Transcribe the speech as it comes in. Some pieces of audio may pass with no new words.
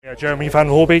Yeah, Jeremy Van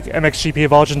Hoorbeek, MXGP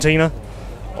of Argentina.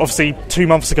 Obviously, 2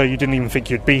 months ago you didn't even think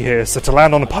you'd be here, so to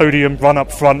land on a podium, run up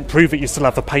front, prove that you still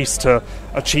have the pace to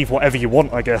achieve whatever you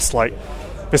want, I guess,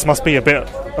 this must be a bit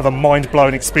of a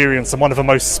mind-blowing experience and one of the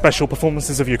most special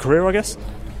performances of your career, I guess?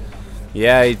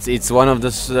 Yeah, it's one of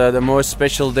the most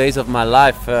special days of my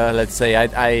life, let's say.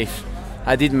 I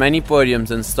did many podiums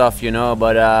and stuff,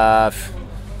 but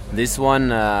this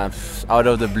one, out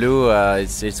of the blue,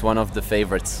 it's one of the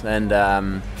favorites.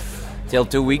 And till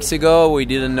 2 weeks ago, we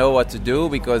didn't know what to do,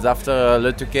 because after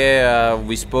Le Touquet,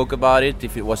 we spoke about it,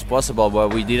 if it was possible,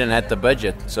 but we didn't have the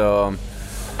budget. So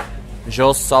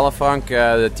Jos Salafranc,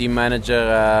 the team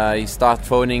manager, he started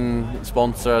phoning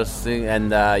sponsors,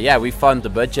 and we found the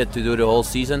budget to do the whole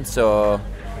season. So,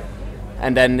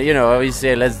 and then we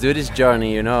say, let's do this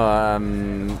journey. I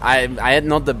had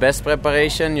not the best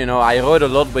preparation. I rode a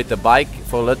lot with the bike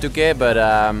for Le Touquet, but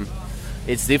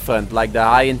it's different. Like, the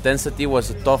high intensity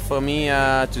was tough for me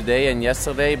today and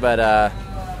yesterday, but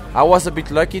I was a bit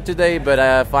lucky today.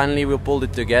 But finally we pulled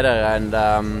it together, and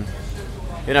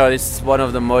this is one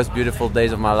of the most beautiful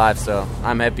days of my life, so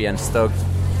I'm happy and stoked.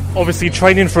 Obviously,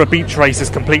 training for a beach race is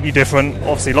completely different.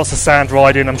 Obviously, lots of sand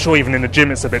riding. I'm sure even in the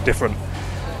gym it's a bit different.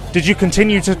 Did you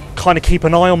continue to kind of keep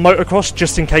an eye on motocross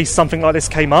just in case something like this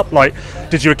came up? Like,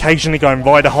 did you occasionally go and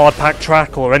ride a hard pack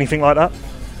track or anything like that?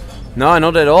 No,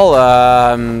 not at all.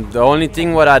 The only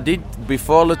thing what I did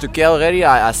before Le Touquet already,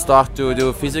 I started to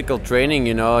do physical training,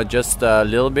 just a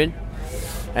little bit.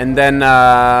 And then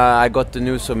I got the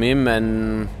news from him,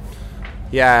 and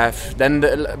then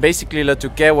basically Le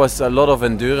Touquet was a lot of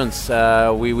endurance.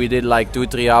 We did like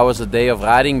 2-3 hours a day of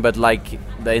riding, but like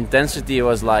the intensity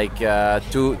was like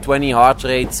 20 heart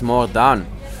rates more down.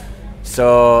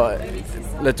 So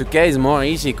Le Touquet is more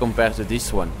easy compared to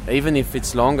this one. Even if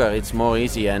it's longer, it's more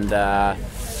easy. And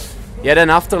then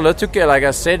after Le Touquet, like I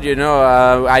said,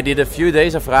 I did a few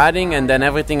days of riding, and then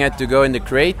everything had to go in the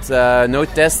crate. No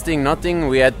testing, nothing.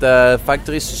 We had the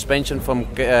factory suspension from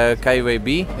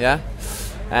KWB,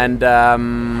 and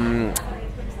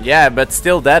but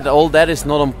still, all that is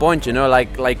not on point.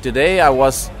 Like today,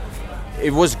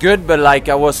 it was good, but like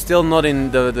I was still not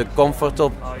in the comfort.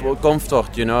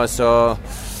 So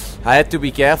I had to be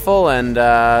careful, and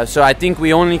so I think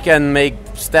we only can make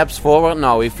steps forward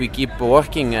now if we keep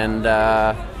working, and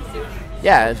but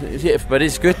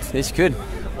it's good.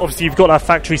 Obviously, you've got that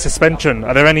factory suspension.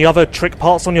 Are there any other trick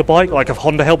parts on your bike? Like, have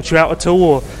Honda helped you out at all,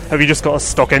 or have you just got a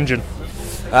stock engine?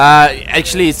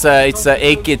 Actually, it's a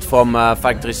A-kit from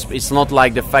factory. It's not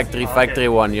like the factory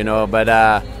one, but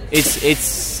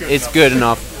it's good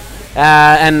enough.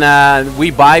 And we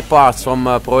buy parts from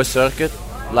Pro Circuit,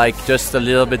 like just a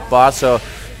little bit parts. So,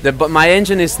 but my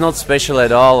engine is not special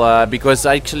at all, because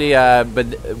actually, but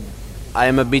I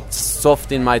am a bit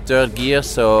soft in my third gear,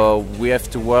 so we have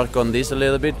to work on this a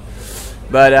little bit.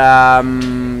 But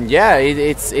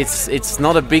it's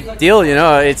not a big deal,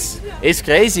 It's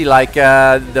crazy. Like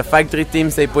the factory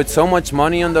teams, they put so much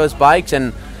money on those bikes,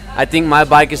 and I think my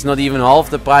bike is not even half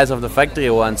the price of the factory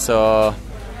one. So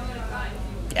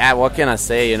what can I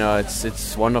say?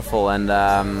 It's wonderful, and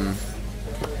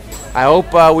I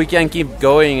hope we can keep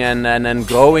going and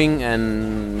growing,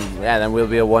 and then will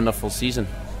be a wonderful season.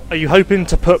 Are you hoping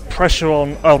to put pressure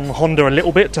on Honda a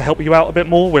little bit to help you out a bit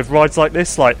more with rides like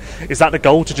this? Like, is that the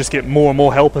goal, to just get more and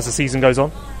more help as the season goes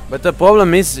on? But the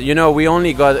problem is, we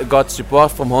only got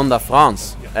support from Honda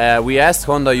France. We asked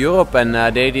Honda Europe, and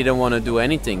they didn't want to do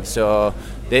anything. So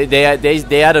they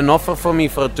had an offer for me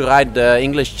to ride the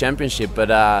English Championship, but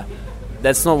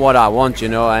that's not what I want,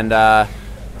 And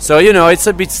so it's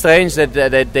a bit strange that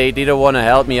they didn't want to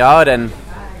help me out. And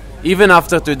even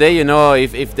after today,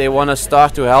 if they want to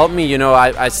start to help me,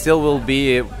 I still will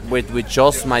be with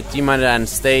Jos, my team manager, and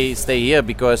stay here,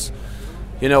 because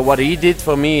what he did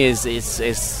for me is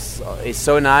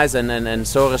so nice and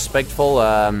so respectful.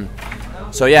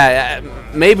 So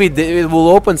maybe it will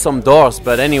open some doors,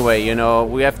 but anyway,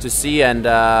 we have to see, and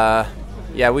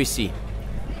we see.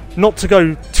 Not to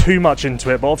go too much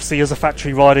into it, but obviously as a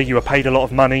factory rider, you were paid a lot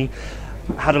of money,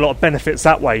 had a lot of benefits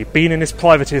that way. Being in this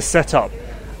privateer setup,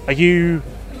 are you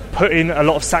putting a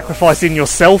lot of sacrifice in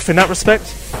yourself in that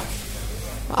respect?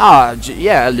 A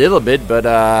little bit, but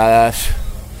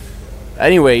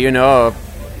anyway,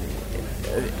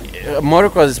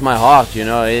 motocross is my heart,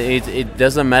 it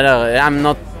doesn't matter. I'm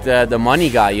not the money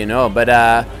guy,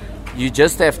 but you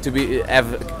just have to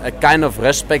have a kind of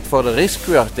respect for the risk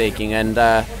you are taking,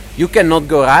 and you cannot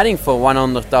go riding for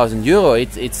 100,000 euro.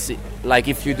 It's like,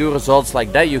 if you do results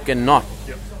like that, you cannot.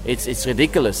 Yep. It's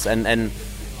ridiculous, and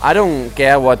I don't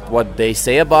care what they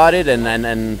say about it,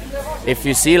 and if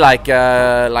you see like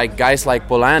guys like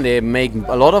Poulain, they make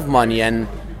a lot of money, and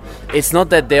it's not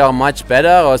that they are much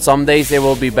better, or some days they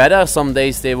will be better, some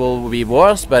days they will be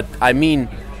worse, but I mean,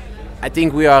 I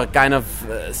think we are kind of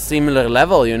similar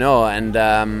level, you know, and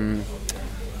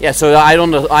yeah, so I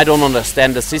don't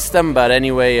understand the system, but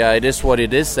anyway, it is what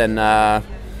it is, and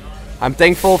I'm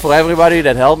thankful for everybody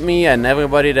that helped me and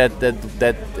everybody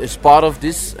that is part of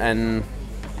this, and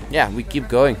yeah, we keep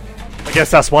going. I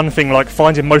guess that's one thing, like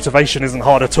finding motivation isn't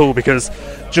hard at all, because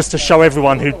just to show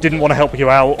everyone who didn't want to help you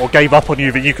out or gave up on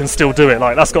you that you can still do it,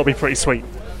 like that's got to be pretty sweet.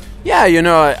 Yeah, you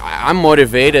know, I'm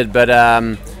motivated, but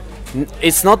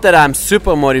it's not that I'm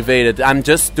super motivated. I'm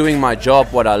just doing my job,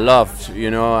 what I love,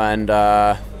 you know, and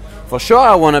for sure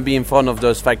I want to be in front of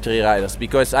those factory riders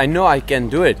because I know I can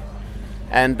do it.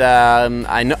 And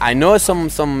I know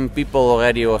some people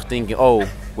already are thinking, oh,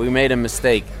 we made a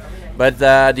mistake. But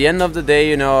at the end of the day,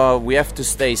 you know, we have to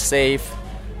stay safe,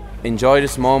 enjoy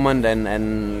this moment,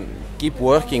 and keep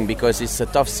working because it's a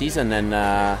tough season. And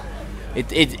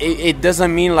it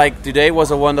doesn't mean like today was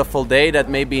a wonderful day that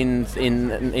maybe in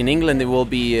England it will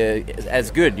be as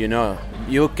good. You know,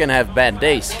 you can have bad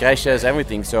days, crashes,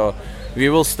 everything. So we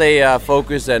will stay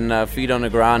focused and feet on the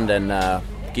ground and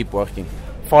keep working.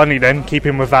 Finally, then,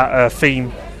 keeping with that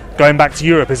theme. Going back to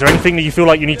Europe, is there anything that you feel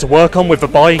like you need to work on with the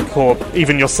bike or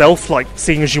even yourself, like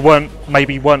seeing as you weren't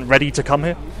ready to come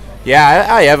here? Yeah,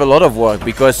 I have a lot of work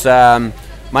because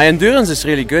my endurance is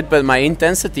really good, but my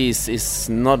intensity is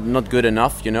not good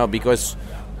enough, you know, because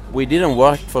we didn't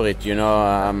work for it, you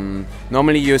know.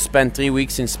 Normally you spend 3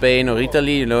 weeks in Spain or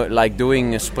Italy, you know, like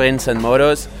doing sprints and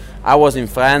motos. I was in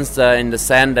France in the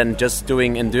sand and just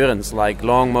doing endurance, like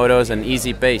long motos and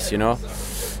easy pace, you know.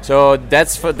 So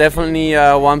that's definitely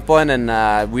one point,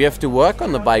 and we have to work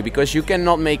on the bike because you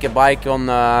cannot make a bike on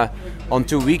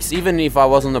 2 weeks. Even if I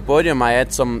was on the podium, I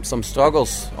had some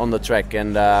struggles on the track,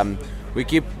 and we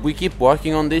keep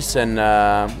working on this, and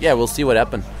yeah, we'll see what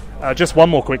happens. Just one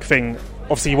more quick thing.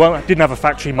 Obviously, you didn't have a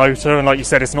factory motor, and like you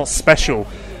said, it's not special.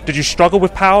 Did you struggle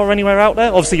with power anywhere out there?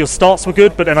 Obviously, your starts were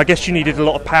good, but then I guess you needed a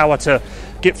lot of power to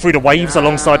get through the waves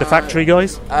alongside the factory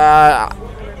guys.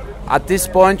 At this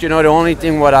point, you know, the only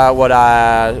thing what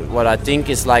I think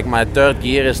is like my third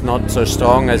gear is not so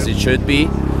strong as it should be,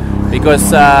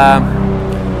 because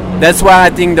that's why I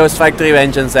think those factory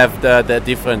engines have the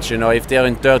difference. You know, if they're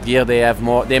in third gear,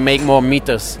 they make more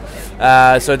meters.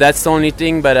 So that's the only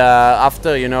thing. But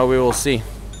after, you know, we will see.